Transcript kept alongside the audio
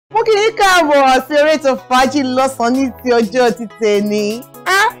Mo kì í káàbọ̀ sí orí ètò Faaji lọ́sàn-án ní ti ọjọ́ ti tèmi.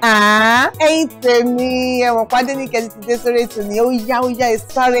 Ẹ̀yin tèmi ẹ̀wọ̀n Adenike ti dé sórí ètò ní ó yá ẹ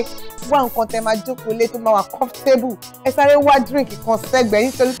sáré wá nǹkan tẹ́ máa jókòó lé tó máa wà comfortable. Ẹ sáré wá drink kan sẹ́gbẹ̀ẹ́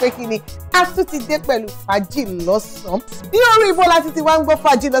nítorí pé kí ni a tún ti dé pẹ̀lú Faaji lọ́sàn-án. Ní orí ibo láti ti wá ń gbọ́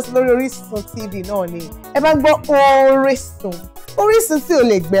Faaji lọ́sàn lórí Orisun TV náà ni. Ẹ bá ń gbọ́ Orisun tí ò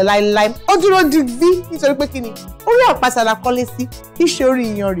lè gbẹ láíláí. Ó dúró digbí nítorí pé kí ni orí àpáta la kọ́lé sí kí ṣe orí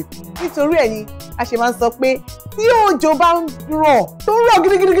iyanrìn. Nítorí ẹ̀ ni a ṣe máa ń sọ pé tí òjò bá ń rọ̀ tó ń rọ̀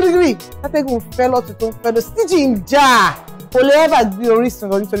gírígírígírí látẹ́gùn fẹ́ lọ́tún tó ń fẹ́ lọ síjì ń jà kò lè ẹ́bà gbé Orisun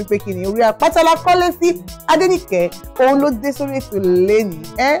lọ nítorí pé kí ni orí àpáta la kọ́lé sí. Adenike òun ló dé sórí ètò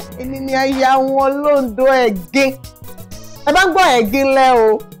lẹ́nìí èmi ni aya wọn lóńdó ẹ̀gẹ́. Ẹ bá ń gbọ́ ẹ̀gẹ́ lẹ́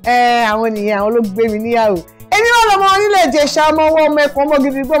o àwọn ènìyàn àwọn ló gbé mi níyàwó. Èmi wọn lọmọ onílẹ̀ Ìjẹ̀ṣà ọmọ ọwọ́ ọmọ ẹ̀kọ́ ọmọ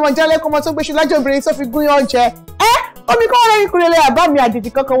gidi ọmọ jálẹ̀kọ́ ọmọ tó gbéṣu lájọ obìnrin tó fi gúnyán jẹ omi kọ́ lẹ́yìn kúrẹ́lẹ́ àbá mi àjèjì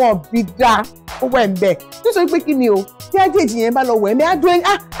kankan wọn bí dáa ó wẹ̀ ń bẹ̀ nítorí pé kí ni o tí àjèjì yẹn bá lọ wẹ̀ mí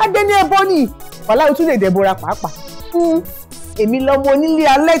adẹ́ni ẹbọ ni wàhálà ó tún lè dẹ̀bọra pàápàá. Èmi lọmọ onílé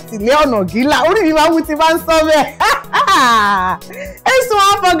alẹ́ tìlẹ́ ọ̀nà gíla orí mi máa ń wú ti máa ń sọ bẹ́ẹ̀. Èsùn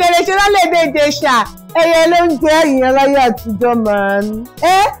wọn fọ̀gẹ̀dẹ̀ ṣe lálẹ́ èdè Ìjẹ̀ṣà ẹyẹ ló ń jẹ ìyẹn láyé àtijọ́ máa ń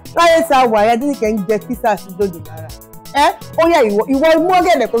láyé tá a wà yá Adenike ń jẹ písà sí dòdò lára. Ó yẹ ìwọ mú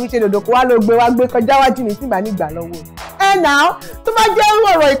ọ̀gẹ̀dẹ̀ kò fi ṣe dòdò kó wá ló gbé kọjá wájú mi tí màá nígbà lọ́wọ́. Náà tó bá jẹ́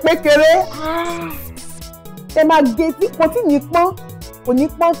ọ̀rọ̀ ìpékeré ẹ máa gé tí kò tí ní pọ́n kò ní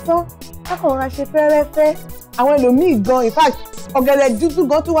pọ́n tán kákan ra ṣe fẹ́rẹ́fẹ́. Àwọn ẹlòmíì gan in fact ọ̀gẹ̀dẹ̀ dúdú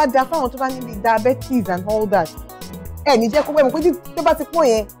gan tó wá da fáwọn tó bá níbi diabetes and all that. Ní jẹ́ kó pẹ́ mọ̀ pé tó bá ti pọ́n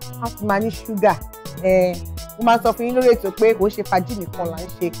yẹn á ti máa ní ṣúgà. Mo máa sọ fún yín lórí ètò pé kò ń ṣe Faaji nìkan là ń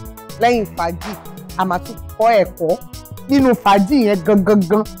ṣe. Lẹ́yìn Faaji a máa tún kọ́ ẹ̀kọ́ nínú Faaji yẹn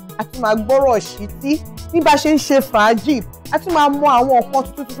gangan a tún máa gbọ́rọ̀ sí tí bí bá ṣe ń ṣe Faaji a tún máa mọ àwọn nǹkan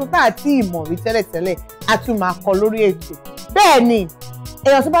tuntun tá àti ìmọ̀ rí tẹ́lẹ̀tẹ́lẹ̀ a tún máa kọ́ lórí ètò. Bẹ́ẹ̀ ni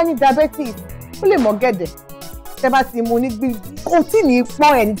èèyàn tó bá ní diabetes ó lè mọ gẹ̀dẹ̀ tẹ́ bá ti mu ní kò tí ní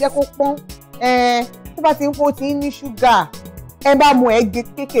pọ́n ẹ̀ ní jẹ́ kó pọ́n tó bá ti ń pọ́n tí ń ní ṣúgà ẹ bá mu ẹ̀gẹ́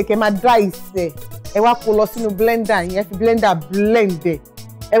kéékèèké máa dá ìsẹ̀ ẹ wá kó lọ sínú blender yẹn fi blender blend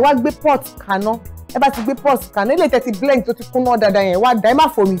ẹ wá gbé pot kaná ẹ bá ti gbé pot kaná ilé tẹ́tí blend tó ti kúnná dáadáa yẹn wá dá ẹ má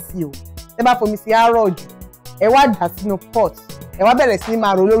fomi sí o ẹ bá fomi sí àárọ̀ jù ẹ wá dà sínú pot ẹ wá bẹ̀rẹ̀ sí ní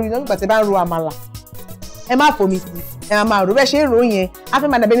máa rò lórí iná nígbà tí ẹ bá ń ro àmàlà ẹ má fomi sí ẹ máa rò bẹ́ẹ̀ ṣe ń rò yẹn á fẹ́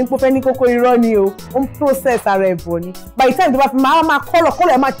máa dàbẹ́ ní pé ní kókó irọ́ ni o ó ń process ara ẹ̀ bọ̀ ni by the time tó bá fi máa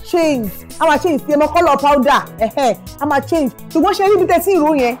kọ́lọ̀ ẹ̀ máa change sí ẹ mọ́ kọ́lọ̀ powder á máa change ṣùgbọ́n ṣe rí bí tẹ́tí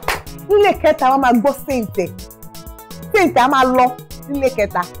ìró yẹn nílé kẹta wọn máa gbọ́ séǹtẹ̀ á máa lọ nílé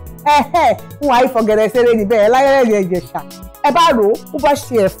kẹta wọn àì fọ̀gẹ̀dẹ̀ ṣeré níbẹ̀ láyẹ̀rẹ̀ Ìjẹ̀ṣà ẹ bá rò ó bá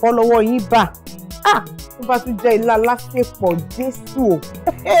ṣe ẹ̀fọ́ lọ́wọ́ yín bà tó bá tún jẹ́ ilá lásìpọ̀ Jésù o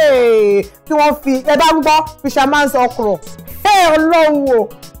tí wọ́n fi ẹ bá ń gbọ́ fisherman okra Ọlọ́run o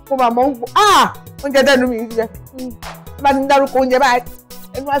mo màmá ń gbọ́ oúnjẹ dẹ́nu mi jẹ ẹ bá ti ń dárúkọ oúnjẹ báyìí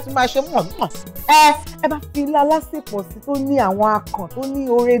ẹnu wá ti máa ṣe mọ̀ ẹ bá fi ilá lásìpọ̀ sí tó ní àwọn akàn tó ní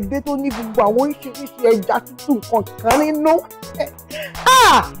oredé tó ní gbogbo àwọn oríṣiríṣi ẹja tútù nǹkan kan nínú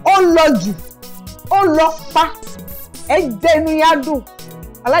ó lọ jù ó lọ pa ẹ jẹ inú yá dùn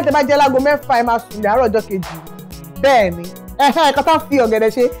alájẹbájẹ láago 6 ẹ máa sùn láàárọ̀ ọjọ́ kejì. Bẹ́ẹ̀ ni ẹ̀ka tó fi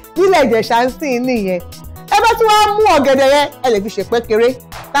ọ̀gẹ̀dẹ̀ ṣe nílẹ̀ Ìjẹ̀ṣà ń sìn nìyẹn. Ẹ bá tún wá mú ọ̀gẹ̀dẹ̀ yẹn ẹ lè fi ṣèpẹ́kẹ́rẹ́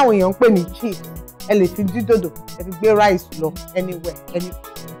táwọn èèyàn ń pè ní chips ẹ lè fi dín dòdò ẹ fi gbé rice lọ anywhere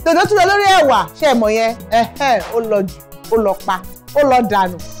dòdò tún lọ lórí ẹ̀wà ṣe é mọ̀ yẹn ó lọ jù ó lọ pa ó lọ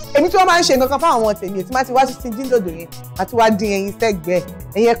dànù. Èmi tí wọ́n máa ń ṣe nǹkan kan fáwọn ọmọ tèmi tí wọ́n ti wá sí dín dòdò yẹn àti wá dín ẹyin sẹ́gbẹ̀ẹ́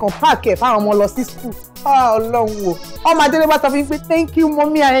ẹ̀yẹ kan páàkì ẹ̀ fáwọn ọmọ lọ sí school. Ọlọ́run o ọmọ adélé bá sọ fún mi pé thank you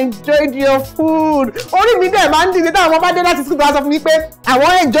mommy I enjoyed your food. Orí mi dẹ̀ máa ń dìde táwọn ọmọ bá dé láti school bá sọ fún mi pé àwọn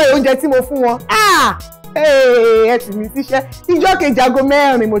enjoy oúnjẹ tí mo fún wọn. Ẹ tì mí síṣẹ́ ìjọ́ kejì aago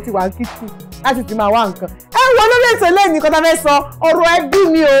 4 mo ti wà ní kitchen láti ti máa wá nǹkan. Wọ́n lórí ètò lẹ́yìn nǹkan tá a fẹ́ sọ ọ̀rọ̀ ẹbí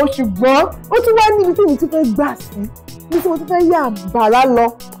mi o ṣùgbọ́n ó tún wá níbi tí mo tún fẹ́ gbà sí níbi tí mo tún fẹ́ yà bàrà lọ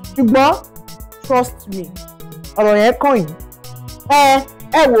ṣùgbọ́n trust me ọ̀rọ̀ yẹn kàn yín.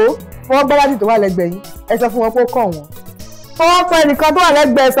 Ẹ wò ó fọwọ́ gbọ́ láti tó wà lẹ́gbẹ̀ẹ́ yín ẹ sọ fún wọn pé ó kàn wọ́n. Fọwọ́ pẹ́ nìkan tó wà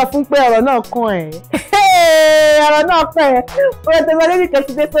lẹ́gbẹ̀ẹ́ sọ fún pé ọ̀rọ̀ náà kàn ẹ́. Ọ̀rọ̀ náà kàn ẹ́ oye tẹ̀lé Adenike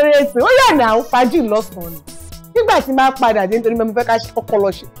ti dé sórí ètò ó yà ní àwọn Faaji lọ́sàn-án ni. Nígbà tí máa padà dé nítorí mo fẹ́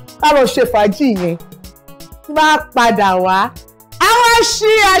ká lọ ṣe Faaji yẹn tí máa padà wá àwọn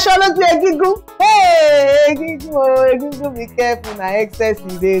ṣí aṣọ lójú egígún egígún be careful na excess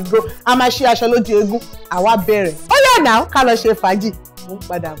e dey go a máa ṣí aṣọ lójú egún àwa bẹ̀rẹ̀ ó yà náà ká lọ ṣe Faaji mo ń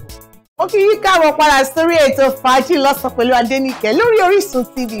padà bọ̀. Ó kí yí káàbọ̀ padà sórí ètò Faaji lọ́sàn pẹ̀lú Adenike lórí Orisun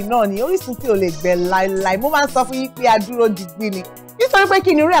TV náà ni Orisun tí ò lè gbẹ láíláí mo máa ń sọ fún yín pé adúró digbí ni nítorí pé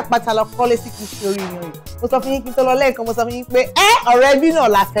kí ni orí àpáta lọ kọ́lé sí kì í ṣe orí yan yìí mo sọ fún yín kí n tó lọ lẹ́ẹ̀kan mo sọ fún yín pé ọ̀rọ̀ ẹbí náà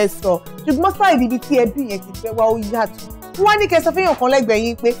la fẹ́ sọ ṣùgbọ́n sáìdì ibi tí ẹbí yẹn ti fẹ́ wá ó yàtọ̀ wọ́n ní kẹ́ sọ fún yàn kan lẹ́gbẹ̀ẹ́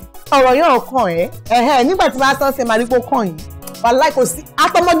yín pé ọ̀rọ̀ yàn kàn ẹ́ nígbà tí wọ́n á sọ ṣe máa rí pé ó kàn yín wàláì kò sí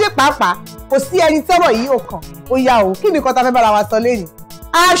àtọmọdé pàápàá kò sí ẹni tọ́rọ̀ yìí ò kàn ó yá o kí nìkan ta fẹ́ bára wa sọ lẹ́yìn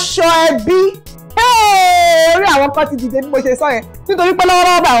aṣọ ẹbí orí àwọn kan ti dìde bí mo ṣe sọ yẹn nítorí pé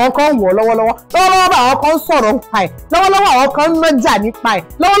lọ́wọ́lọ́wọ́ bá àwọn kan ń wọ̀ lọ́wọ́lọ́wọ́ bá àwọn kan ń sọ̀rọ̀ nípa ẹ̀ lọ́wọ́lọ́wọ́ àwọn kan ń nájà nípa ẹ̀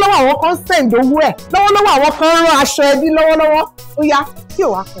lọ́wọ́lọ́wọ́ àwọn kan ń sẹ̀ǹdówó ẹ̀ lọ́wọ́lọ́wọ́ àwọn kan ń rán aṣọ ẹbí lọ́wọ́lọ́wọ́ ó yá kí ò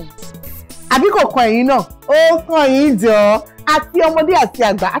wá kàn yín àbí kò kàn yín náà ó kàn yín jọ àti ọmọdé àti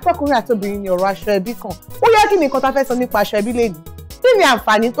àgbà atọ́kùnrin àti obìnrin ni ọ̀rọ̀ aṣọ ẹbí kan ó yá kí ni nǹkan tá fẹ́ sọ nípa aṣọ ẹbí lẹ́nu kí ni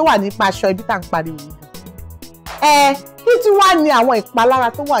àǹfààní tó wà nípa aṣọ ẹbí tá à ń pariwo yìí kí tí wàá ní àwọn ìpalára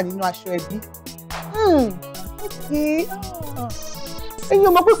tó wà nínú aṣọ ẹbí ẹ̀yin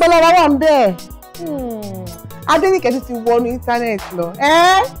ọmọ pípẹ́ lára wà ń bẹ́ẹ̀ Adenike ti wọnú íńtánẹ́ẹ̀tì lọ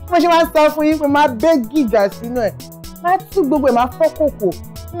mo ṣe máa ń sọ fún yín pé máa bẹ́ gìjà sínú ẹ̀ máa tú gbogbo ẹ̀ máa fọ́ kòkò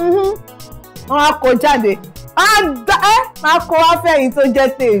wọ́n á kó jáde máa kó wá fẹ́yìn tó jẹ́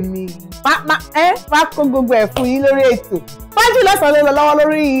tèmi máa kó gbogbo ẹ̀ fún yín lórí ètò Faaji lọ́sàn-án ló lọ lọ́wọ́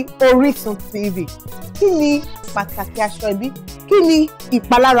lórí Orisun TV kí ni pàtàkì aṣọ ẹbí kí ni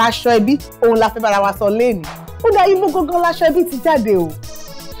ìpalára aṣọ ẹbí òun la fẹ́ bára wa sọ lẹ́nu ó dá ibo gangan láṣọ ẹbí ti jáde o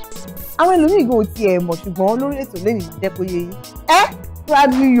àwọn ẹlòmíì gan ò tiẹ̀ mọ̀ ṣùgbọ́n lórí ètò lẹ́nu máa jẹ́ kó yé yín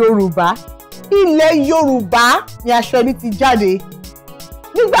proudly Yorùbá ilẹ̀ Yorùbá ni aṣọ ẹbí ti jáde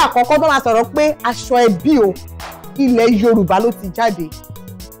nígbà àkọ́kọ́ tó máa sọ̀rọ̀ pé aṣọ ẹbí o ilẹ̀ Yorùbá ló ti jáde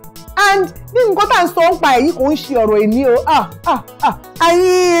and ní nǹkan tá à ń sọ ń pa èyí kò ń ṣe ọ̀rọ̀ èní o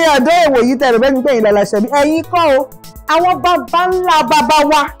ẹ̀yin ọ̀dọ́ èwò yìí tẹ̀rọ bẹ́ẹ̀ ni pé ìlẹ̀ láṣọ ẹbí ẹ̀yin kọ́ o àwọn bàbá ńlá bàbá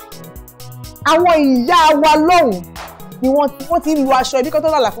wa àwọn ìyá wa lọ́hùn ni wọ́n ti ń lo aṣọ ẹbí kó tó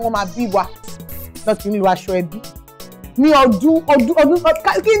lálàá fún wọn máa bí wa lọ́ ti ń lo aṣọ ẹbí ní ọdún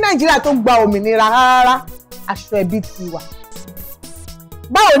kí Nàìjíríà tó gba òmìnira rárá aṣọ ẹbí ti wà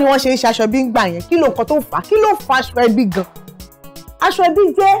báwo ni wọ́n ṣe ń ṣe aṣọ ẹbí ń gbà yẹn kí ló nǹkan tó fà á kí ló fa aṣọ ẹbí gan aṣọ ẹbí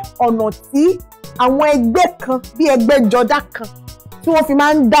jẹ́ ọ̀nà tí àwọn ẹgbẹ́ kan bí ẹgbẹ́ jọdá kan tí wọ́n fi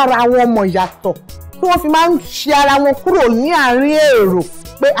máa ń dára àwọn ọmọ yàtọ̀ tí wọ́n fi máa ń ṣe ara wọn kúrò ní àárín èrò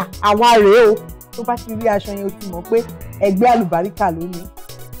pé àwa rèé o tó bá ti rí aṣọ yẹn o ti mọ̀ pé ẹgbẹ́ àlùbáríkà lónìí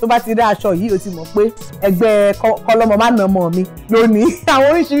tó bá ti rí aṣọ yìí o ti mọ̀ pé ẹgbẹ́ kọlọ́mọ má nà mọ̀ mi lónìí àwọn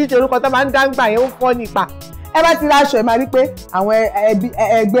oríṣiríṣi orúkọ tó máa ń dáńgbà yẹn ó fọ́ nípa ẹ bá ti rí aṣọ ẹ máa rí pé àwọn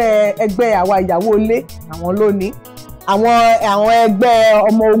ẹgbẹ́ àwa ìyàwó ilé àwọn lónìí àwọn ẹgbẹ́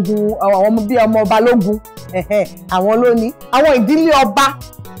ọmọ ogun àwọn ọmọ bíi ọmọ balógun àwọn lónìí àwọn ìdílé ọba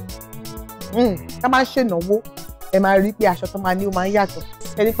ká máa ń ṣènáwó ẹ máa rí pé aṣọ tó máa ní ó máa ń yàtọ̀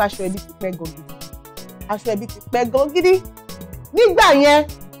ẹ nípa aṣọ ẹbí ti pẹ́ gan gidi aṣọ ẹbí ti pẹ́ gan gidi nígbà yẹn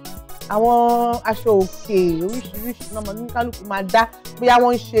àwọn aṣọ òkè oríṣiríṣi náà ní kálukú máa dá bóyá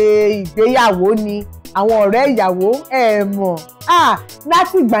wọ́n ń ṣe ìgbéyàwó ni àwọn ọ̀rẹ́ ìyàwó mọ̀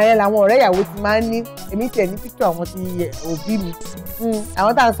láti ìgbà yẹn làwọn ọ̀rẹ́ ìyàwó ti máa ń ní èmi tiẹ̀ ní píkítọ̀ àwọn ti òbí mi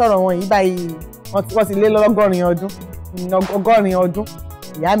àwọn tá à ń sọ̀rọ̀ wọn yìí báyìí wọ́n ti lé lọ́gọ́rin ọdún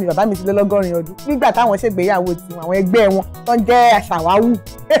ìyá mi bàbá mi ti lé lọ́gọ́rin ọdún nígbà táwọn ṣègbéyàwó tiwọn àwọn ẹgbẹ́ wọn tó ń jẹ́ ṣàwáwù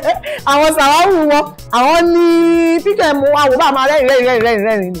àwọn ṣàwáwù wọn àwọn ní píkítọ̀ ẹ̀mú àwò bá máa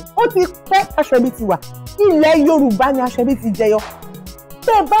rẹ́rìn ni ó ti pẹ́ aṣọ ẹbí ti wà ilẹ̀ Yorùbá ni aṣọ ẹbí ti jẹyọ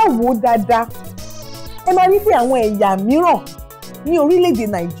tẹ́ bá wò ó dáadáa ẹ máa rí bí àwọn ẹ̀yà mìíràn ní orílẹ̀-èdè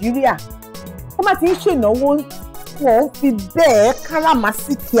Nàìjíríà wọ́n bá ti ń ṣènáwó wọn fi bẹ́ẹ̀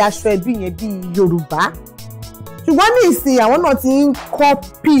káràmásìkì aṣọ ẹbí yẹn bíi Yorùbá ṣùgbọ́n ní ìsìn àwọn náà ti ń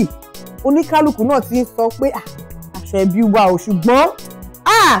kọ́pì oníkálukú náà ti ń sọ pé aṣọ ẹbí wa ò ṣùgbọ́n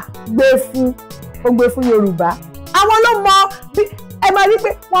gbé fún Yorùbá àwọn ló mọ bí ẹ máa rí pé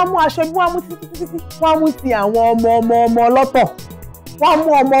wọ́n mú aṣọ ẹbí wọ́n mú títí wọ́n mú ti àwọn ọmọ lọ́tọ̀ wọ́n mú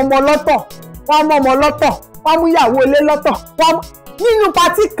ọmọ lọ́tọ̀ wọ́n mú ọmọ lọ́tọ̀ wọ́n mú ìyàwó ilé lọ́tọ̀ nínú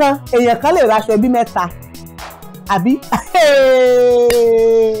patí kan èèyàn kan lè raṣọ ẹbí mẹ́ta àbí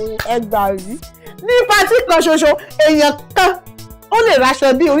ẹ gbà rí ní patí kan ṣoṣo èèyàn kan ó lè raṣọ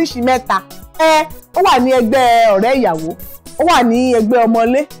ẹbí oríṣi mẹ́ta ó wà ní ẹgbẹ́ ọ̀rẹ́ ìyàwó ó wà ní ẹgbẹ́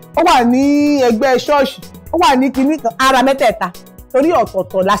ọmọlé ó wà ní ẹgbẹ́ ṣọ́ọ̀ṣì ó wà ní kinní kan ara mẹ́tẹ̀ẹ̀ta torí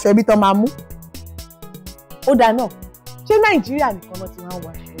ọ̀tọ̀ọ̀tọ̀ láṣọ ẹbí tán máa mú ó dáa náà ṣé Nàìjíríà nìkan náà ti máa ń wọ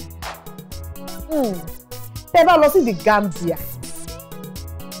aṣọ ẹbí tẹ́ bá lọ sí the Gambia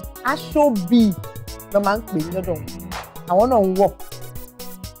aṣọbí ló máa ń pè ní lọ́dọ̀ wọn àwọn náà ń wọ̀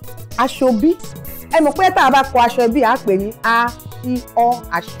aṣọbí ẹ mọ̀ pé tá a bá kọ aṣọ ẹbí à á pè ní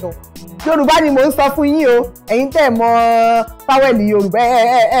aṣọ Yorùbá ni mò ń sọ fún yín o ẹ̀yin tẹ́ ẹ̀ mọ̀ fáwẹ̀lì Yorùbá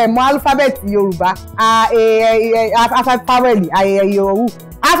ẹ̀ mọ̀ álúfábẹ́ẹ̀tì Yorùbá fáwẹ̀lì ayẹyẹ òwú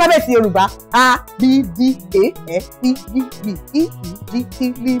alphabet Yorùbá A B D E F G B E G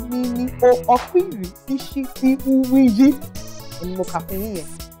T L M N O P R S Š T U V J ẹni mo kà fún yín yẹn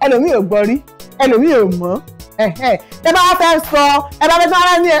ẹlòmíì ò gbọ́ rí ẹlòmíì ò mọ̀ tẹ́ bá wá fẹ́ sọ ẹ bá fẹ́ sọ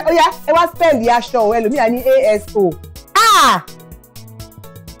ara ní ẹ ó yá ẹ wá spẹ́ẹ̀lì aṣọ ò ẹlòmíì á ní ASO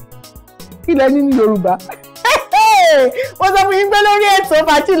kí lẹ ní ní Yorùbá mo sọ fún yín pé lórí ètò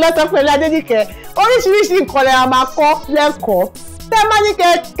Faaji lọ́sàn pẹ̀lú Adenike oríṣiríṣi nǹkan lè máa kọ́ lẹ́kọ̀ọ́ tẹ́ máa ní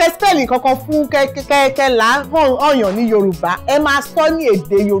kẹ́ spẹ́ẹ̀lì kankan fún kẹ́ là ọ̀yàn ní Yorùbá ẹ máa sọ ní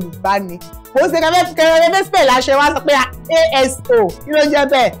èdè Yorùbá ni mo ṣe kẹ́fẹ́ spẹ́ẹ̀lì aṣọ wa sọ pé ASO kí ló jẹ́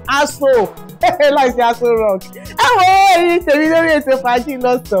bẹ́ẹ̀ aso láìsí aso rock ẹ wo èyí tèmi lórí ètò Faaji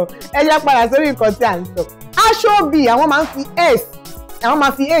lọ́sàn ẹ jẹ́ padà sórí nǹkan tí à ń sọ aṣọ bíi àwọn máa ń fi s àwọn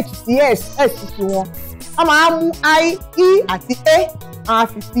máa fi h sí s sí wọn wọ́n máa mú i e àti a wọ́n á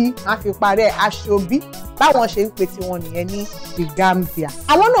fi sí wọ́n á fi parẹ́ aṣọ bí báwọn ṣe ń pè tiwọn nìyẹn ní the Gambia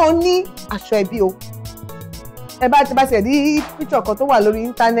àwọn náà ní aṣọ ẹbí o ẹ bá ti rí píṣọ̀ kan tó wà lórí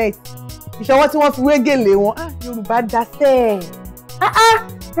íńtánẹ́ẹ̀tì ìṣọwọ́ tí wọ́n fi wé gèlè wọn Yorùbá dasẹ́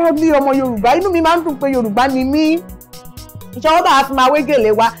probably ọmọ Yorùbá inú mi máa ń dùn pé Yorùbá ni mí ìṣọwọ́ bá a fi máa wé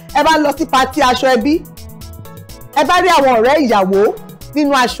gèlè wa ẹ bá lọ sí patí aṣọ ẹbí ẹ bá rí àwọn ọ̀rẹ́ ìyàwó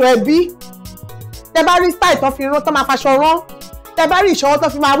nínú aṣọ ẹbí tẹ bá rí style tán fi rán tán máa faṣọ rán tẹ bá rí ìṣọwọ́ tán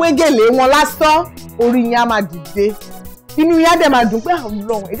fi máa wé gèlè wọn lásán orí yín á máa dìde inú yín á dẹ̀ máa dùn pé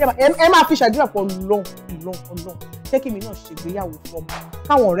Ọlọ́run ẹ máa fi ṣàdúrà pọ̀ Ọlọ́run jẹ́ kí mi náà ṣègbéyàwó fún ọmọ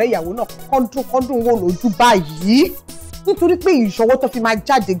káwọn ọ̀rẹ́ ìyàwó náà kọ́dún wò lójú báyìí nítorí pé ìṣọwọ́ tán fi máa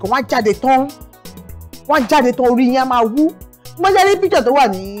jáde gan wọ́n á jáde tán orí yín á máa wú mo jẹ́ ní píṣọ̀ tó wà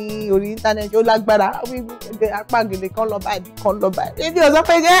ní orí íńtánẹ́ẹ̀tì ó lágbára apá gèlè kan lọ báyìí èdè ọ̀sán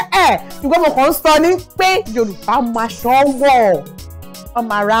pé ṣùgbọ́n mo kàn ń sọ ní pé Yorùbá máa ṣọ́ wọ̀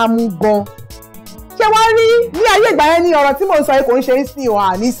ọmọ ara mú gan ṣé wọ́n rí ní ayé ìgbà yẹn ní ọ̀rọ̀ tí mò ń sọ yìí kò ń ṣe é sìn wà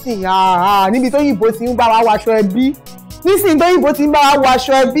nísìn níbi tó yìnbó ti ń bá wa wọ aṣọ ẹbí nísìn tó yìnbó ti ń bá wa wọ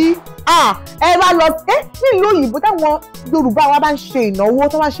aṣọ ẹbí ẹ bá lọ nílùú òyìnbó táwọn Yorùbá wa bá ń ṣe ìnáwó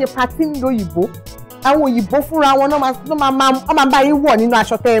tó bá ń ṣe patí nílùú òyìnbó àwọn òyìnbó fúnra wọn náà máa bá yín wọ̀ nínú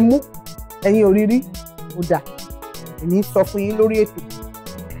aṣọ tẹ́ ẹ mú ẹ̀yin òrírí ó dà èmi sọ fún yín lórí ètò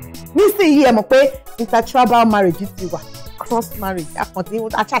nísìnyí ẹ mọ̀ pé intertribal marriage ti wà cross marriage àkàntì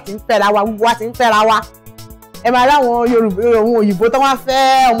àṣà ti ń fẹ́ra wa gbogbo wa ti ń fẹ́ra wa ẹ máa rí àwọn Yorùbá ohun òyìnbó tó wá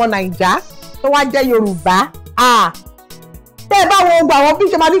fẹ́ ọmọ Nàìjà tó wá jẹ́ Yorùbá tẹ́ ẹ bá wo gbogbo àwọn bí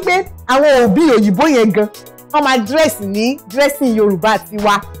ṣe máa ní pé àwọn òbí òyìnbó yẹn gan wọ́n máa dressing Yorùbá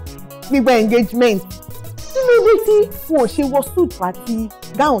tiwa gbígbọ́ engagement nínú ibi tí wọn ò ṣe wọ suit àti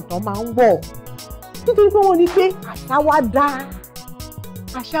gown tán máa ń wọ̀ nítorí pé wọ́n ní pé àṣà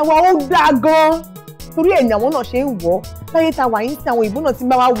wa ó dáa gan-an torí ẹ̀yìn àwọn náà ṣe ń wọ̀ láyé tá a wà yín sí àwọn ìbò náà ti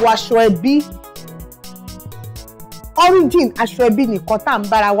bá wa wọ aṣọ ẹbí origin aṣọ ẹbí nìkan tá à ń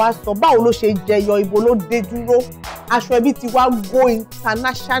bára wa sọ báwo ló ṣe jẹyọ ibo ló dé dúró aṣọ ẹbí ti wá go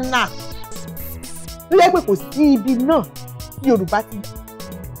international ló yẹ pé kò sí ibi náà tí Yorùbá ti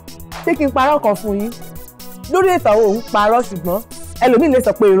ṣé kí n parọ́ kan fún yín lórí ètò òun parọ́ ṣùgbọ́n ẹlòmíì lè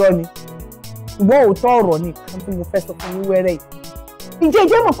sọ pé irọ́ ni ṣùgbọ́n òótọ́ ọ̀rọ̀ ni kan tí mo fẹ́ sọ fún yín wẹ́rẹ́ yìí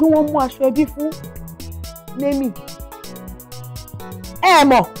ìjẹ́ mọ̀ pé wọ́n mú aṣọ ẹbí fún Némì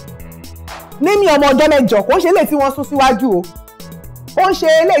mọ̀ Némì ọmọ ọjọ́ mẹ́jọ kò ń ṣe eléyìí tí wọ́n sún síwájú o ó ń ṣe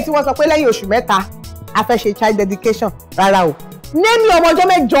eléyìí tí wọ́n sọ pé lẹ́yìn oṣù mẹ́ta a fẹ́ ṣe child dedication rárá o Némì ọmọ ọjọ́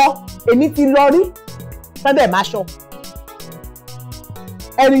mẹ́jọ èmi ti lọ rí sọ́dẹ̀ máa ṣọ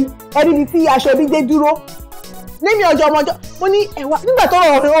ẹni ni tí aṣọ ẹbí dé dúró Némì ọjọ́ ọmọjọ́ mo ní ẹ̀wà nígbà tó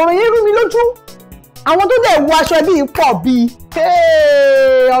ọ̀rọ̀ yẹn rú mi lójú àwọn tó dẹ̀ wọ aṣọ ẹbí pọ̀ bíi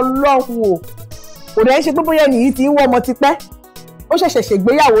Ọlọ́run o kò dẹ̀ ń ṣe pé bóyá nìyí ti ń wọ́ ọmọ tipẹ́ ó ṣẹ̀ṣẹ̀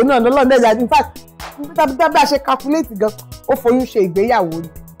ṣègbéyàwó náà lọ́lọ́dún ẹ̀dá in fact bí a ṣe calculate gan ó foyún ṣe ìgbéyàwó ni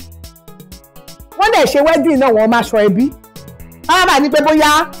wọ́n dẹ̀ ṣe wedding náà wọ́n máa aṣọ ẹbí wọ́n bá ní pé bóyá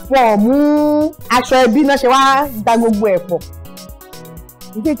wọn ò mú aṣọ ẹbí náà ṣe wá da gbogbo ẹ̀ pọ̀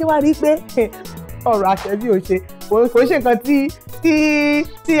ìdí tí wàá rí pé ọ̀rọ̀ aṣọ ẹbí ò ṣe kò ṣe nǹkan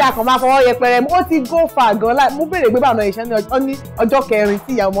tí a kàn máa fọwọ́ yẹpẹrẹ ó ti go far gan láì mú béèrè pé báwọn ọ̀nà ìṣẹ́ ní ọjọ́ kẹrin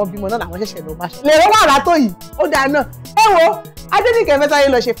tí ìyá ọmọ bímọ náà làwọn ṣẹ̀ṣẹ̀ lọ máa ṣe lè rọ́wọ́ àrà tó yìí ó dáa náà ẹ wo Adenike fẹ́ sáré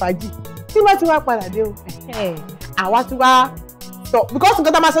lọ ṣe fàájì tí wọ́n ti wá padà dé o àwa ti wá sọ because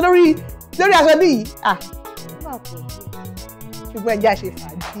nǹkan tá a máa sọ lórí aṣọ bí yìí máa pọ̀ jù ṣùgbọ́n ẹ̀jẹ̀ àṣẹ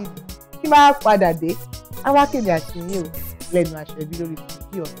fàájì tí máa padà dé àwa kéde àti yín o lẹ́nu aṣọ ẹbí lórí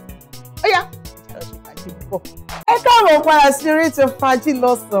fàájì ọ̀sán ó yá ìṣàlọ́ ṣe fàájì púpọ̀. ẹ káàbọ̀ padà sí orí ètò Faaji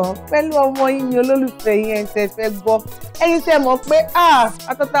lọ́sàn-án pẹ̀lú ọmọ yín olólùfẹ́ yín ẹ̀ tẹ́ fẹ́ gbọ́ ẹ̀yin tẹ́ mọ̀ pé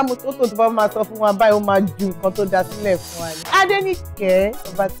atọ́tà mo tó bá máa sọ fún wa báyìí ó máa ju nǹkan tó dá sílẹ̀ fún wa ní. Adenike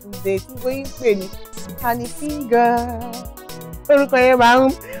Ọbátúndé tí gbogbo yín pè ní honey finger orúkọ yẹn máa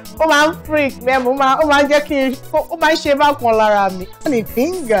ń freak mẹ́mu ó máa ń jẹ́ kí ó máa ń ṣe bákan lára mi honey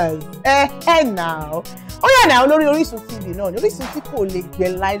fingers now ó yà náà lórí Orísun TV náà ní Orísun tí kò lè gbẹ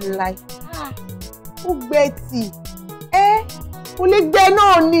láíláí ó gbẹ tì kò lè gbẹ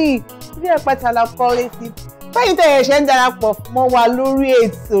náà ní bí ẹ̀pẹ̀tà la kọ́lé sí fẹ́yìn tẹ̀ ẹ̀ṣẹ̀ ń darapọ̀ mọ́ wa lórí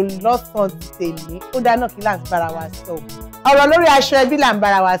ètò lọ́sàn-án tèmi ó dáná kí là ń bára wa sọ ọ̀rọ̀ lórí aṣọ ẹbí là ń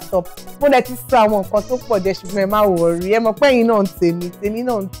bára wa sọ mo dẹ̀ ti sọ àwọn nǹkan tó pọ̀ jẹ́ ṣùgbọ́n ẹ má wọ̀rí ẹ mọ̀ pé ẹ̀yin náà ń tèmi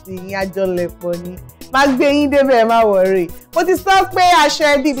náà ń ti yín àjọlẹ̀pọ̀ ni má gbé yín débẹ̀ ẹ má wọ̀rí mo ti sọ pé aṣọ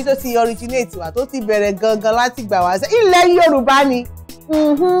ẹbí ibi tó ti originate wá tó ti bẹ̀rẹ̀ gangan láti gbà wá ilẹ̀ Yorùbá ni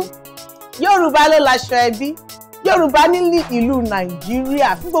Yorùbá ló láṣọ ẹbí Yorùbá ní ìlú Nàìjíríà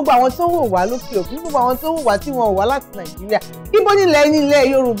fún gbogbo àwọn tó wò wá lókè òkun fún gbogbo àwọn tó wò wá tí wọn ò wá láti Nàìjíríà ibo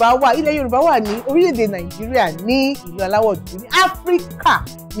nílẹ̀ Yorùbá wà ilẹ̀ Yorùbá wà ní orílẹ̀-èdè Nàìjíríà ní ìlú aláwọ̀ dúdú ní Áfíríkà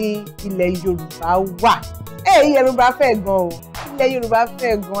ní ilẹ̀ Yorùbá wà Yorùbá fẹ̀ gan o ilẹ̀ Yorùbá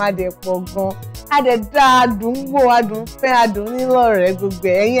fẹ̀ gan adẹ̀pọ̀ gan adẹ̀dá adùn wò adùn fẹ́ adùn nílọ̀rẹ́ gbogbo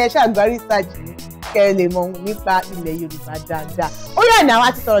ẹ̀yin ẹ ṣàgbá research ni kẹ́ ẹ lè mọ̀ nípa ilẹ̀ Yorùbá dáadáa ó yà ní àwọn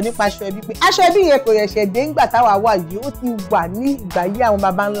àti sọ̀rọ̀ nípa aṣọ ẹbí pé aṣọ ẹbí yẹn kò yẹ̀ṣẹ̀ dé ńgbà táwa wà yìí ó ti wà ní ìgbà yí àwọn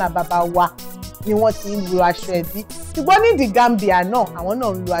baba ńlá baba wa ni wọ́n ti ń lo aṣọ ẹbí ṣùgbọ́n ní the Gambia náà àwọn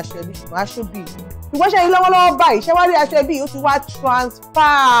náà ń lo aṣọ ẹbí ṣùgbọ́n aṣọ bíi ṣùgbọ́n ṣe lọ́wọ́lọ́wọ́ báyìí ṣé wá rí aṣọ ẹbí ó ti wá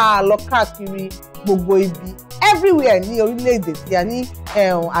transfer lọ káàkiri gbogbo ibi everywhere ní orílẹ̀-èdè tí a ní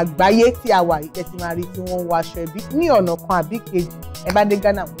àgbáyé tí a wà yìí ẹ ti máa rí tí wọ́n ń wọ aṣọ ẹbí ní ọ̀nà kan àbí kejì ẹ bá dé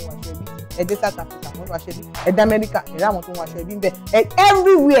Ghana mú aṣọ ẹbí ẹ dé South Africa wọ́n wọ aṣọ ẹbí ẹ dé America ẹ rí àwọn tó ń wọ aṣọ ẹbí ń bẹ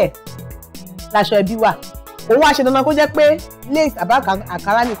everywhere láṣọ ẹbí wà òun àṣẹ dandan kó jẹ́ pé lace àbá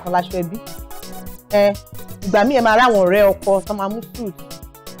àkàrà nìkan láṣọ ẹbí ìgbà míì ẹ máa rí àwọn ọ̀rẹ́ ọkọ tó máa mú suit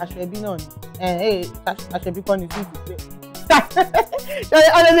aṣọ ẹbí náà ni aṣọ ẹbí kọ́ ni suit pé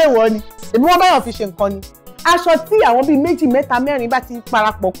ọlẹ́lẹ̀ wọ̀ ni èmi wọ́n báyọ̀ fi ṣe nǹkan ni aṣọ tí àwọn bíi méjì mẹ́ta mẹ́rin bá ti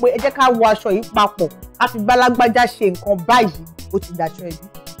parapọ̀ pé ẹ jẹ́ ká wọ aṣọ yìí papọ̀ a fi bálágbájá ṣe nǹkan báyìí ó ti daṣọ ẹbí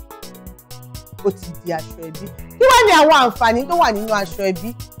ó ti di aṣọ ẹbí kí wá ní àwọn àǹfààní tó wà nínú aṣọ ẹbí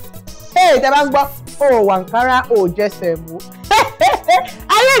tẹ́ bá ń gbọ́ o wà Ankara o jẹsẹ̀ mú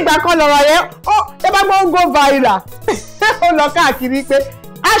ayé ìgbà kan lọ̀rọ̀ yẹn tẹ́ bá gbọ́ ń go viral ó lọ káàkiri pé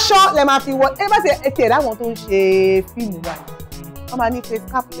aṣọ lẹ máa fi wọ bá ṣe ètè láwọn tó ń ṣe fíìmù wa wọ́n máa ní face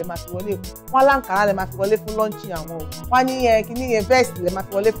cap lẹ máa fi wọlé wọ́n láǹkàrà lẹ máa fi wọlé fún lọ́ńchì àwọn o wọ́n ní kíní yẹn vest lẹ máa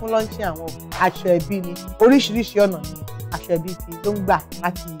fi wọlé fún lọ́ńchì àwọn o aṣọ ẹbí ni oríṣiríṣi ọ̀nà ni aṣọ ẹbí fi ló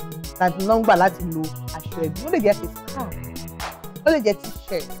ń gbà láti lo aṣọ ẹbí ó lè jẹ́ face cap ó lè jẹ́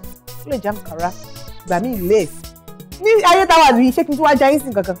t-shirt ó lè jẹ́ àǹkàrà ìgbà míì lace ní ayé táwa rí iṣẹ́ kí n tí wàá jẹ́ yín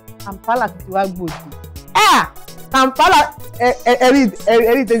sìn kankan Kampala ti wá gbòdì Kampala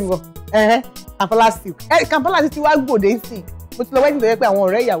ẹ̀rí tẹ́jú wọ Kampala silk Kampala ti wá gbòdì sìn mo ti lọ wẹ́ẹ̀dì lọ́yẹ́ pé àwọn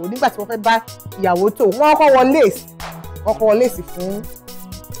ọ̀rẹ́ ìyàwó nígbà tí wọ́n fẹ́ bá ìyàwó tó wọ́n kọ́ wọ lace fún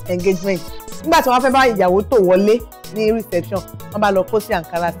engagement nígbà tí wọ́n fẹ́ bá ìyàwó tó wọlé ní reception wọ́n bá lọ kó sí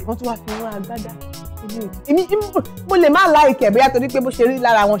Ankara sí wọ́n tún wá fi rán agbádá mo lè má láìkẹ̀ bóyá torí pé bó ṣe rí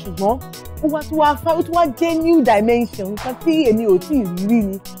lára wọn ṣùgbọ́n ó tún wá jẹ́ new dimension nǹkan tí èmi ò tí ì rí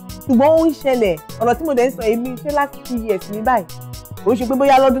ni ṣùgbọ́n ó ń ṣẹlẹ̀ ọ̀rọ̀ tí mo dẹ̀ ń sọ èmi ṣe láti 2 years ní báyìí ó ṣe pé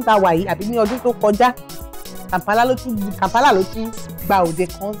bóyá lọ́dún tá a wà yìí àbí ní ọdún tó kọjá Kampala ló tún gba òde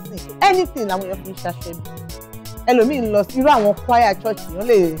kan sìn anything làwọn èèyàn fi ń ṣaṣọ ẹbí ẹlòmíín lọ sí irú àwọn choir church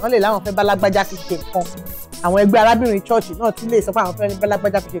wọ́n lè láwọn fẹ́ bálágbájá fi ṣe nǹkan àwọn ẹgbẹ́ arábìnrin church náà tún lè sọ pé àwọn fẹ́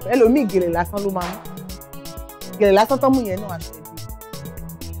bálágbájá fi ṣe nǹkan ẹlòmíín gèlè lásán ló máa mú gèlè lásán tó mú yẹn náà aṣọ ẹbí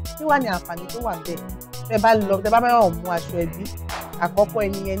kí wá ní àǹfààní tó wà bẹ́ẹ̀ tẹ́ bá bá mú aṣọ ẹbí àkọ́kọ́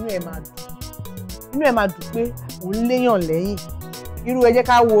ẹni yẹn inú ẹ̀ máa dùn pé òun léèyàn lẹ́yìn irú ẹ jẹ́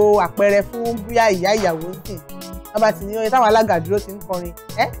ká wo àpẹẹrẹ fún bóyá ìyá ìyàwó sìn wọ́n bá ti ní ọyẹ táwọn alága dúró ti ń kọrin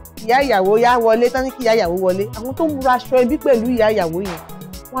ìyá ìyàwó yá wọlé tán ní kí ìyá ìyàwó wọlé àwọn tó múra aṣọ ẹbí pẹ̀lú ìyá ìyàwó yẹn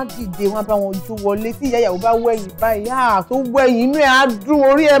wọ́n dìde wọ́n bá wọn jó wọlé tí ìyá ìyàwó bá wẹ̀yìn báyìí tó wẹ̀yìn inú ẹ̀ á dùn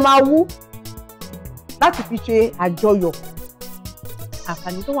orí ẹ̀ máa wú láti fi ṣe àjọyọ̀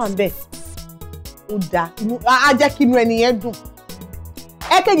àǹfààní tó wà ń bẹ̀ ó dáa á jẹ́ kí inú ẹni yẹn dùn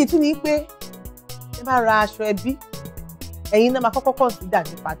ẹ̀kejì tún ní pé ẹ bá ra aṣọ ẹbí ẹ̀yin náà máa kọ́kọ́ consider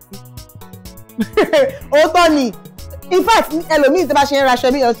ní pàtí òótọ́ ni in fact ẹlòmíì tí bá ṣe ń raṣọ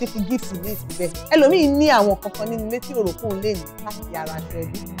ẹbí yẹn ti fi gift ní ìsìbẹ̀ ẹlòmíì ní àwọn kankan nínú ilé tí òròkùn lè ní láti ara aṣọ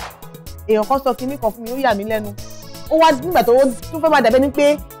ẹbí èèyàn kan sọ kinní kan fún mi ó yà mí lẹ́nu ó wá nígbà tó fẹ́ máa dàbẹ́ ni pé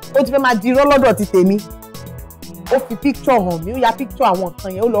ó ti fẹ́ máa di irọ́ lọ́dọ̀ ti tèmi ó fi picture hàn mí ó ya picture àwọn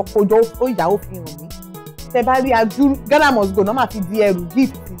nǹkan yẹn ó lọ kójọ ó yà ó fi hàn mí tẹ bá rí adúrú Ghana must go náà máa fi di ẹrù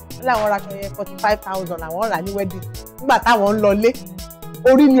gift wọ́n láwọn raṣọ yẹn 45,000 làwọn rà ní wedding nígbà táwọn ń lọlé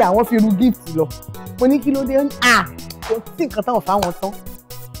orí ni àwọn fi ru gift lọ mo ní kí ló dé kò sí nǹkan táwọn fáwọn tán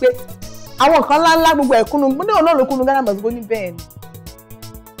pé àwọn nǹkan ńláńlá gbogbo ẹ̀kúnnú mo ní ọ̀nà òkúnnú Ghana must go ní bẹ́ẹ̀ ni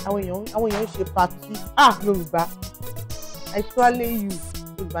àwọn èèyàn ń ṣe pàtí Yorùbá I swallow you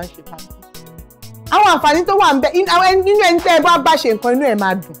Yorùbá ń ṣe pàtí. àwọn àǹfààní tó wà ń bẹ nínú ẹni tẹ́ ẹ bá ṣe nǹkan inú ẹ̀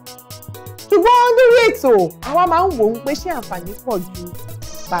máa dùn ṣùgbọ́n lórí ètò àwa máa ń wò ó pé ṣé àǹfààní pọ̀ ju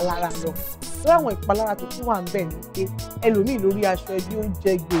ìpalára lọ lórí àwọn ìpalára tó tún wà ń bẹ ní pé ẹlòmíì lórí aṣọ ẹbí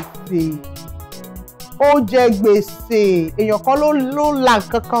ó jẹ gbèsè èèyàn kan ló la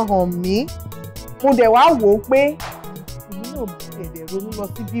nǹkan kan hàn mí mo dẹ̀ wá wò ó pé èmi náà bẹ̀rẹ̀ ronú lọ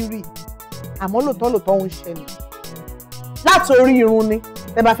sí bírì àmọ́ lóòótọ́ ń ṣẹlẹ̀ láti orí irun ni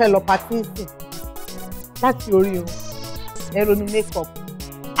tẹ́ bá fẹ́ lọ patíǹsì láti orí irun ẹ ronú makeup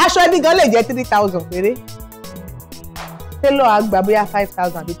aṣọ ẹbí gan lè jẹ́ 3,000 péré télọ̀ àgbà bóyá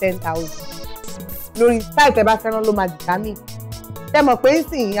 5,000 àbí 10,000 lórí style tẹ́ bá fẹ́ràn ló máa determine tẹ́ mọ̀ pé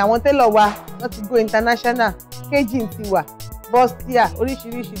nsìn àwọn télọ̀ wa wọ́n ti go international kejì ti wà bọ́stíà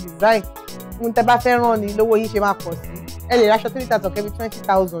oríṣiríṣi design fún tẹ́ bá fẹ́ràn ni lówó yín ṣe máa pọ̀ sí ẹ lè raṣọ 3,000 kẹ́bí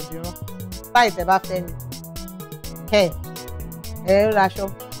 20,000 ìran style tẹ́ bá fẹ́ ni ẹ raṣọ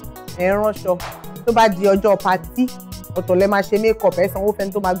ẹ ránṣọ tó bá di ọjọ́ patí ọ̀tọ̀ lẹ máa ṣe makeup ẹ sanwó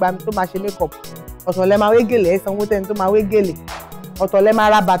fẹ́ni tó máa ṣe makeup ọ̀tọ̀ lẹ máa wé gèlè ẹ sanwó tẹ́ni tó máa wé gèlè ọ̀tọ̀ lẹ máa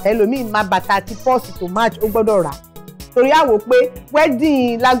ra bàtà ẹlòmíì máa bàtà àti pọ́ọ̀sì tó match ó gbọ́dọ̀ rà torí àwò pé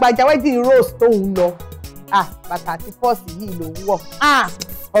wedding lágbájá wedding rose tó ń lọ bàtà àti pọ́ọ̀sì yìí ló ń wọ̀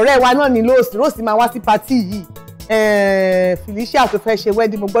ọ̀rẹ́ wa náà ní rose máa wá sí patí yìí Felicia tó fẹ́ ṣe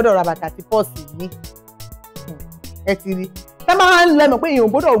wedding mo gbọ́dọ̀ ra bàtà àti pọ́ọ̀sì ní ẹ ti rí tá máa ń lẹ́mọ̀ pé èèyàn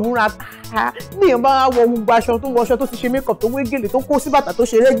gbọ́dọ̀ múra bí èèyàn bá wọ gbogbo aṣọ tó ti ṣe makeup tó wé gèlè tó kó sí bàtà tó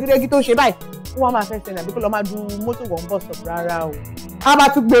ṣe rẹ́gírẹ́gí tó ṣe báyìí wọ́n máa fẹ́ sẹ́ni àbí kó lọ máa du mọ́tò wọ́n bọ̀ sọ̀ rárá o. a bá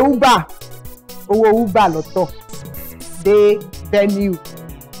tún gbé uber owó uber lọ́tọ̀ dé venue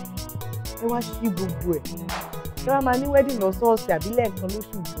ẹ wá sí gbogbo ẹ̀ ẹ wá máa ní wedding lọ́sọ̀ọ̀sẹ̀ àbí lẹ́ẹ̀kan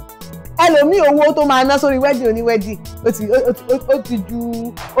lóṣù jù ẹlòmíì owó tó máa ná sórí wedding oní wedding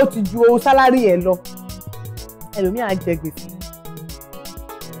ó ti ju owó sálárì ẹ̀ lọ ẹlòmíì á jẹ gbèsè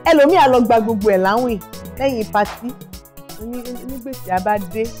ẹlòmíì á lọ gba gbogbo ẹ̀ láwìn lẹ́yìn patí onígbèsè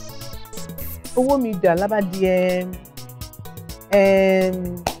abádé owó mi dà lábàdí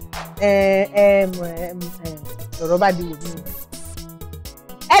ọ̀rọ̀ bá di wò mí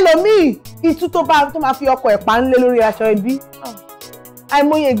ẹlòmíì itú tó máa fi ọkọ ẹ̀ pa ń lé lórí aṣọ ẹbí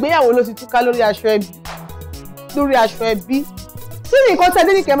àìmọye ìgbéyàwó ló ti túká lórí aṣọ ẹbí kí ni nǹkan tí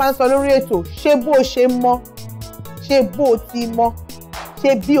Adenike máa ń sọ lórí ètò ṣé bó ṣe mọ́ ṣé bó ti mọ́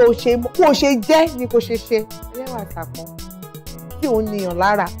ṣé bí o ṣe mọ́ bó ṣe jẹ́ ni kò ṣe ṣe ẹlẹ́wà àtàkùn tí òun nìyàn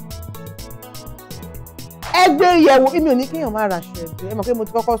lára ẹgbẹ́ ìyẹ̀wò èmi ò ní kéèyàn máa raṣọ ẹbí ẹ mọ̀ pé mo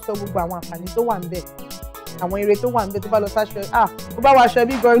ti kọ́kọ́ sọ gbogbo àwọn àǹfààní tó wà níbẹ̀ àwọn èrè tó wà níbẹ̀ tó bá lọ sáṣọ tó bá wọ aṣọ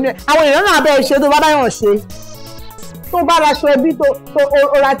ẹbí gan inú ẹ̀ àwọn èèyàn náà bẹ́ẹ̀ ṣe tó bá báyọ̀ ṣe tó bá raṣọ ẹbí tó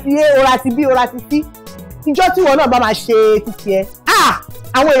ora ti A ora ti B ora ti C ìjọ tí wọn náà bá máa ṣe títí ẹ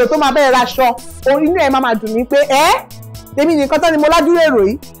àwọn èrò tó máa bẹ́ẹ̀ raṣọ inú ẹ̀ máa dùn mí pé tèmi nìkan tán ni mo ládùúrò èrò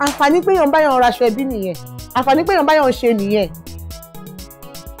yìí àǹfààní pé yàn báyọ̀ raṣọ ẹbí nìyẹn àǹfààní pé yàn báyọ̀ ṣe nìyẹn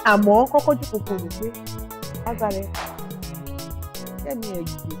àmọ́ kọ́kọ́ jù kòkò rò pé agbára ẹ̀ kẹ́mi ẹ̀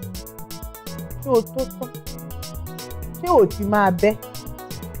gbé ṣé o tó tán ṣé o ti máa bẹ́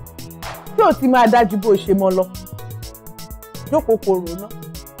ṣé o ti máa dájú bó ṣe mọ́ lọ jókòó kòrò náà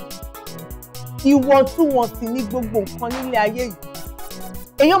ìwọ̀ntúnwọ̀nsì ní gbogbo nǹkan nílé ayé yìí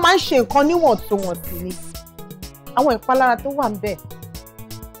èèyàn máa ń ṣe nǹkan níwọ̀ntúnwọ̀nsì ni àwọn ìpalára tó wà ń bẹ̀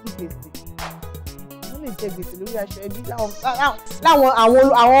gbèsè wọ́n lè jẹ gbèsè lórí aṣọ ẹbí láwọn àwọn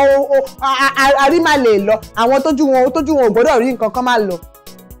arímàlè lọ àwọn tójú wọn ò gbọ́dọ̀ rí nǹkan kan máa lọ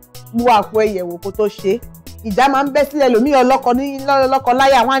wo àpò ẹyẹ̀wò kó tó ṣe ìjà máa ń bẹ́ sílẹ̀ lómi ọlọ́kọ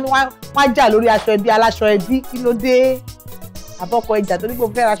láyà wọ́n á jà lórí aṣọ ẹbí aláṣọ ẹbí kí ló dé àbọ̀kọ ìjà torí pé o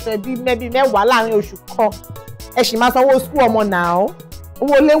fẹ́ raṣọ ẹbí mẹ́wàá láàrin oṣù kan ẹ sì máa sanwó skul ọmọ nàá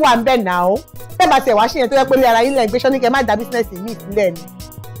owó ilé wà ń bẹ̀ nàá tẹ́bà tẹ̀ wá ṣèyẹn tó yẹ pé lé ara yín lẹ́yìn pé Ṣọ́níkẹ́ má dá bísínẹ́sì míì sílẹ̀ ni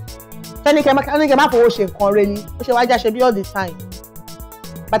Ṣọ́níkẹ́ má fowó ṣe nǹkan rẹ ni ó ṣe wá jáṣe bí all the time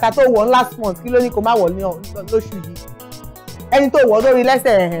bàtà tó wọ̀ last month kí ló ní kó má wọ̀ lóṣù yìí ẹni tó wọ̀ lórí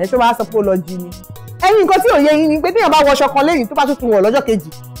lẹ́sẹ̀ ṣó máa sọ pé ó lọ jí ni ẹ̀yin nǹkan tí ò yé yín ni pé téèyàn bá wọṣọ kan lẹ́yìn tó bá tún wọ̀ lọ́jọ́ kejì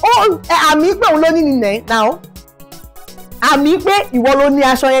àmì pé òun ló ní nìyẹn náà àmì pé ìwọ ló ní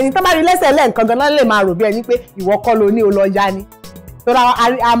aṣọ yẹn ni tó bá rí lẹ́sẹ̀ lẹ́ẹ̀kan gan-an lè máa rò bí ẹni pé ìwọ kọ́ ló ní o lọ yá ni tó ra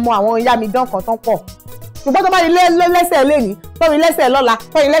àmọ́ àwọn ìyá mi dán kan tán pọ̀ ṣùgbọ́n tó bá rí lẹ́sẹ̀ lẹ́ni tó rí lẹ́sẹ̀ lọ́la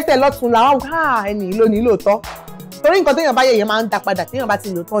tó rí lẹ́sẹ̀ lọ́tún làwọn ẹni ló ní lóòótọ́ torí nǹkan téèyàn bá yẹ èèyàn máa ń da padà téèyàn bá ti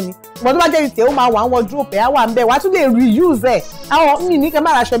lò tán ni ṣùgbọ́n tó bá jẹ́ ìtẹ̀ ó máa wà ń wardrobe ẹ̀ á wà ń bẹ̀ wá tún lè reuse ẹ̀ àwọn mi ní kẹ́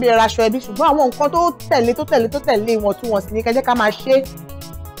má raṣọ bí raṣọ ẹbí ṣùgbọ́n àwọn nǹkan tó tẹ̀lé ìwọ̀ntúnwọ̀nsì ní kẹ́jẹ́ ká máa ṣe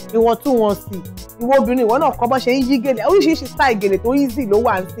ìwọ̀ntúnwọ̀nsì ìwọ obìnrin ìwọ náà kọ́ bọ́ ṣe ń yí gèlè oríṣiríṣi style gèlè tó easy ló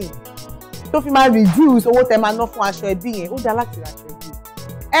wà ń sìn tó fi máa reduce owó tẹ máa ná fún aṣọ ẹbí yẹn ó dáa láti ra aṣọ ẹbí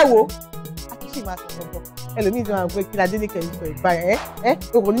ẹ wo àtúnṣe máa sọ gbọgbọ ẹlòmíì tí wọn gbé kí Adenike ń sọ ìgbà ẹ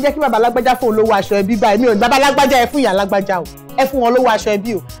kò ní jẹ́ kí bàbá alágbájá fún olówó aṣọ ẹbí báyìí mi ò ní bàbá alágbájá ẹ fún ìyá alágbájá o ẹ fún wọn lówó aṣọ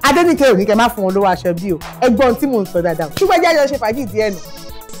ẹbí o Adenike ò ní kẹ́ má fún wọn lówó aṣọ ẹbí o ẹgbọ́n tí mò ń sọ dáadáa o ṣùgbọ́n jẹ́ àjọ ṣe fàájì díẹ̀ nù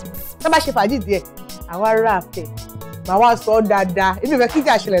tó bá ṣe fàájì díẹ̀ àwa rà fẹ́ màá wá sọ ọ́ dáadáa èmi ò fẹ́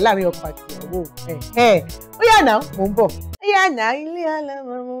kíjà ṣẹlẹ̀ láàrin ọkọ àti ìyàwó ó yà náà mò ń bọ̀ ó yà náà ilé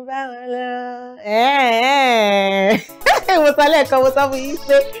ọlọ́mọ mo bá wọn lọ mo sọ lẹ́ẹ̀kan mo sọ fún yín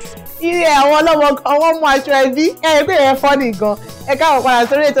pé ilé àwọn ọlọ́mọ kan wọ́n mú aṣọ ẹbí pé ẹ fọ́ nìgan ẹ káwọn padà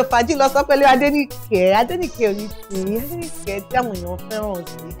sórí ètò fàájì lọ sọ pẹ̀lú Adenike òní tì í Adenike tí àwọn èèyàn fẹ́ràn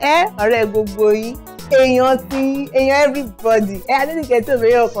sí ọ̀rẹ́ gbogbo yín èèyàn everybody Adenike tó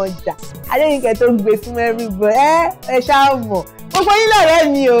bẹ̀rẹ̀ ọkàn jà Adenike tó gbé fún everybody ẹ ṣáà mọ̀ gbogbo yín lọ́rẹ́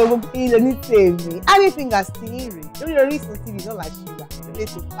mi o gbogbo yín ló ní tèmi anyfingers ti yín rèé lórí Orisun TV náà la ṣe wà lórí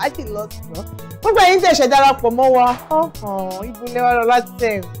ètò fàájì lọ́sàn-án gbogbo ẹ̀yin tẹ̀sẹ̀ darapọ̀ mọ́ wa ibùlẹ̀ wa lọ láti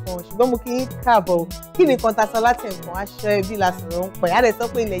tẹ̀ nǹkan ṣùgbọ́n mo kí yín káàbọ̀ kí ni nǹkan ta sọ láti nǹkan aṣọ ẹbí la sọ̀rọ̀ ń pẹ̀ á lè sọ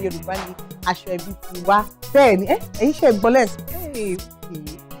pé ilẹ̀ Yorùbá ni aṣọ ẹbí ti wá bẹ́ẹ̀ ni ẹ̀yin ṣe gbọ́ lẹ́sìn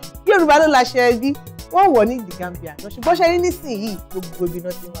Yorùbá ló laṣọ ẹbí wọ́n wọ̀ ní the Gambia náà ṣùgbọ́n ṣe rí nísìnyìí gbogbo ibi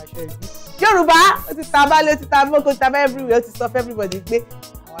náà ti ń wọ aṣọ ẹbí Yorùbá ó ti ta balẹ̀ ó ti ta mọ́kò ó ti ta everywhere ó ti sọ fún everybody pé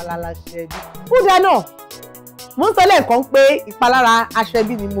àwa la laṣọ ẹbí kúdà náà mo ń sọ lẹ́ẹ̀kan pé ìpalára aṣọ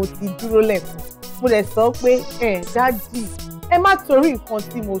ẹbí ni mo ti dúró lẹ́ẹ̀kan mo lè sọ pé dájì ẹ má torí nǹkan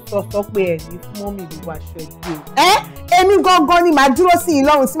tí mo sọ pé ẹ ní fún mọ́mì ìlú aṣọ ẹbí o èmi gangan ni màá dúró sí yín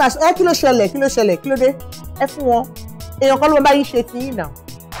lọ́rùn sí màá sọ kí ló ṣẹlẹ̀ kí ló dé ẹ fún wọn èèyàn kan ló bá yín ṣe ti yín náà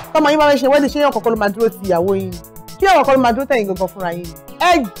tọmọ yín bá fẹ́ ṣe wẹ́dì ṣé èèyàn kọ̀ọ̀kan ló máa dúró ti ìyàwó yín ṣé èèyàn kọ̀ọ̀kan ló máa dúró tẹ̀yìn gangan fúnra yín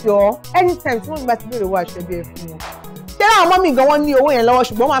ẹ jọ̀ọ́ anytime tí wọ́n bá ti béèrè owó aṣọ ẹbí ẹ fún wọn ṣé àwọn mọ́mì gan wọ́n ní owó yẹn lọ́wọ́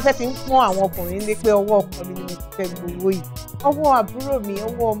ṣùgbọ́n wọ́n máa fẹ́ fi ń pọ́n àwọn ọkùnrin lé pé ọwọ́ ọkọ mi ni mo ti fẹ́ gbowó yìí ọwọ́ àbúrò mi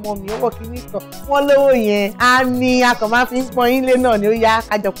ọwọ́ ọmọ mi ọwọ́ kìíní kan wọ́n lówó yẹn á ní akàn máa fi ń pọ́n yín lé náà ni ó yá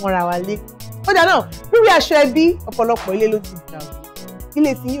kájọ pọ́nra wa lé kódà náà lórí aṣọ ẹbí ọ̀pọ̀lọpọ̀ ilé ló ti dàrú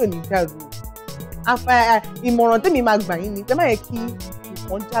ilé tí yóò ní dàrú ìmọ̀ràn tèmi máa gbà yín ni tẹ́ má yẹ kí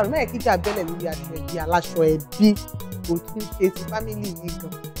ìkan dàrú má yẹ kí jà bẹ́lẹ̀ lórí aṣọ ẹbí aláṣọ ẹbí kò tún ṣe ti fámìlì yìí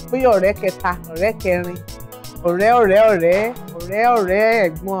gan bóyá ọ̀rẹ́ kẹta ọ̀rẹ́ kẹrin ọ̀rẹ́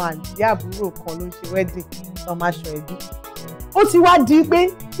ẹ̀gbọ́n àǹtí àbúrò kan ló ń ṣe wedding tó máa ṣọ ẹbí. ó ti wá di pé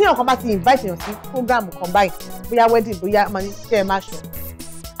tí èèyàn kan bá ti invite èèyàn sí program kan báyìí bóyá wedding bóyá máa ní ṣe ẹ máa ṣọ.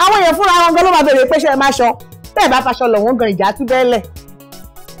 àwọn èèyàn fúnra wọn gan ló máa béèrè pé ṣe ẹ máa ṣọ bẹ́ẹ̀ bá faṣọ lọ̀ wọ́n gan ìjà tún bẹ́ẹ̀lẹ̀.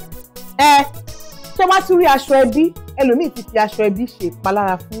 ṣé wá tún rí aṣọ ẹbí ẹlòmíì ti fi aṣọ ẹbí ṣe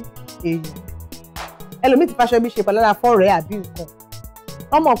ìpalára fún èèyàn ẹlòmíì ti fi aṣọ ẹbí ṣe ìpalára fún ọ̀rẹ́ àbí nǹkan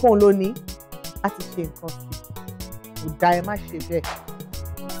ọmọ ọ̀pọ̀ ló ní láti ṣe nǹkan sí kò dá ẹ má ṣe bẹ́ẹ̀.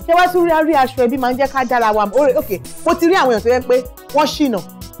 ṣé wá tún rí aṣọ ẹbí máa ń jẹ́ ká dára wa ok mo ti rí àwọn èèyàn tó yẹ pé wọ́n ṣìnà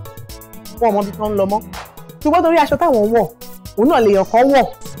wọn ò mọ ibi tó ń lọ mọ́ ṣùgbọ́n torí aṣọ táwọn wọ̀ òun náà lèèyàn kan wọ̀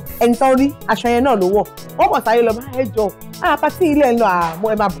ẹni tán rí aṣọ yẹn náà ló wọ̀ wọ́n kàn sáré lọ bá ẹ jọ pátí ilé ẹ̀ lọ àmọ́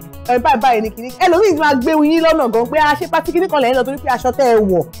ẹ máa bọ̀ ẹ báyìí ní kinní ẹlòmíì máa gbé yín lọ́nà gan pé ṣé pátí kinní kan lẹ́yìn lọ torí pé aṣọ tẹ́ ẹ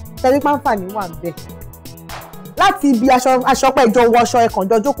wọ̀ tẹ́lí pàǹfààní wà ń bẹ̀. láti ibi aṣọ pẹ̀jọ wọṣọ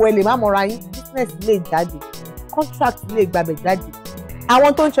ẹ̀kànjọ jókòó ẹ lè má mọra yín business lè jáde contract lè gbàbẹ̀ jáde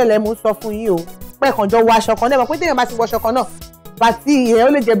àwọn tó ń ṣẹlẹ̀ mú sọ fún yín o pé ẹ̀kànjọ wọ aṣọ kan náà mọ̀ pé téèyàn bá ti wọ aṣọ kan náà pàtí ìyẹn ó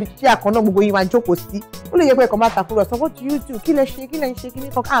lè jẹ́ ibi tí àkànná gbogbo yín máa jókòó sí ó lè jẹ́ pé ẹ̀kọ́ máa tàkúrọ̀ sọ what do you do kí lẹ ṣe kí lẹ ń ṣe kíní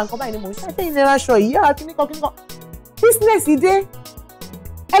kan nǹkan báyìí ni mò ń ṣe àṣẹ ìlera aṣọ yìí kíní kan business dé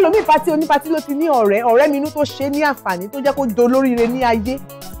ẹlòmíì pàtí onípàtí ló ti ní ọ̀rẹ́ mi inú tó ṣe ní àǹfààní tó jẹ́ kó dolóríire ní ayé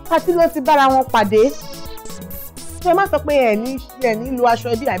pàtí ló ti bára wọn pàdé ṣé má sọ pé ẹ̀ ní lo aṣọ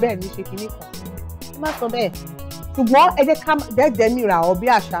ẹbí àbẹ́ ẹ̀ ní ṣe kinní kan ṣé má sọ bẹ́ẹ̀ ṣùgbọ́n ẹ jẹ́ ká dẹ́dẹ́ mìíràn àwọn bí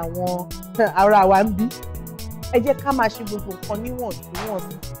àṣà àwọn ara wa ń bí ẹ jẹ́ ká máa ṣe gbogbo nǹkan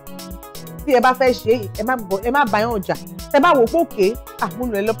níwọ̀ntúnwọ̀nsì tí ẹ bá fẹ́ ṣe ẹ má bá yàn jà tẹ bá wò pókè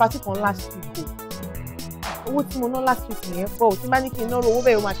àmúlò ẹ lọ pátí kan last week o owó tí mo ná last week yẹn pọ̀ tí bá ní kí n ná owó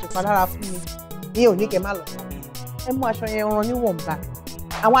bẹ́ẹ̀ ó máa ṣèpalára fún mi ní òní kẹ má lọ ẹ mú aṣọ yẹn ran níwọ̀nba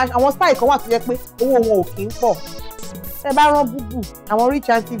àwọn style kan wà tó yẹ pé owó wọn ò kí ń pọ̀ ẹ bá rán búbù àwọn rich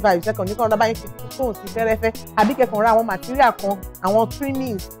anti vibes ẹkàn ní kí wọn bá yín fi tóun sí fẹ́rẹ́fẹ́ àbí kẹkàn ra àwọn material kan àwọn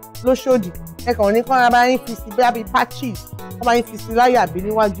trimmings lóṣòdì ẹkàn ní kí wọn bá yín fi sí bíi patches wọn bá yín fi sí láyà àbí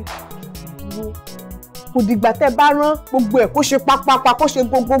níwájú kò dìgbà tẹ́ bá rán gbogbo ẹ̀ kó ṣe pápápá kó ṣe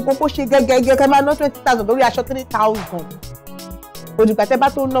gbogbogbò kó ṣe gẹ́gẹ́gẹ́ kẹ́ máa ná 20,000 lórí aṣọ 3,000 kò dìgbà tẹ́ bá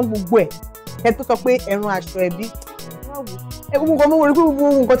tó ná gbogbo ẹ̀ kẹ́ tó sọ pé ẹ̀rùn aṣọ ẹbí gbogbo nǹkan mo rí pé gbogbo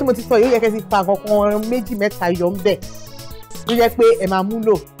nǹkan tí mo ti sọ yìí ó yẹ kẹ́ ti fa nǹkan méjì mẹ́ta yọ ń bẹ̀ ló yẹ pé ẹ máa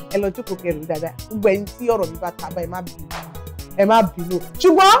múlò ẹ lọ jókòó kẹrù dáadáa gbogbo ẹni tí ọ̀rọ̀ mi bá ta bá ẹ má bì í ẹ má bínú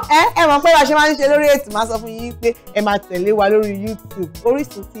ṣùgbọ́n ẹ mọ̀ pé bá ṣe máa ń ṣe lórí ètò máa sọ fún yín pé ẹ máa tẹ̀lé wa lórí YouTube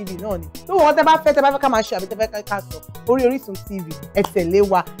Orisun TV náà ni tó wọ́n tẹ́ bá fẹ́ ká máa ṣe àbí tẹ́ fẹ́ ká sọ orí Orisun TV ẹ tẹ̀lé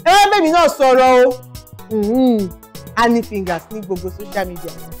wa ẹ wá bẹ́ẹ̀ mi náà sọ̀rọ̀ o Honey Fingers ní gbogbo social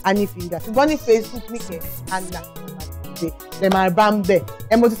media Honey Fingers ṣùgbọ́n ní Facebook nìkẹ́ anna ẹ máa bá ń bẹ̀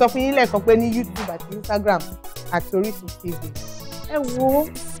ẹ mo ti sọ fún yín lẹ́ẹ̀kan pé ní YouTube àti Instagram àti Orisun TV ẹ wo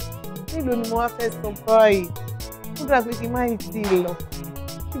nílò ni mo wá fẹ́ sọ báyìí ó dà pé kí n má yìí tí ì lọ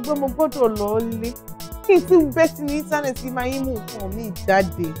ṣùgbọ́n mo gbọ́dọ̀ lọ lé kí n tún bẹ́ sínú íńtánẹ́ẹ̀tì máa yín mú nǹkan mi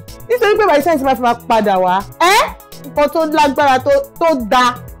jáde nítorí pé bàbá sáyẹ́ǹsì máa fi máa padà wá nǹkan tó lágbára tó dáa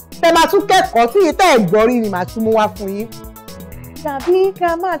tẹ máa tún kẹ́kọ̀ọ́ tí yìí tẹ́ ẹ̀ gbọ́ rí ni màá tún mú wá fún yín. dàbí ká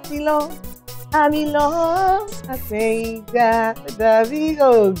má ti lọ àmì lọ àtẹ̀yìndà dàbí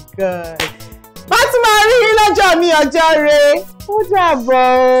ògàn. má tún máa rí lọ́jọ́ mi ọjọ́ re ó dàbọ̀.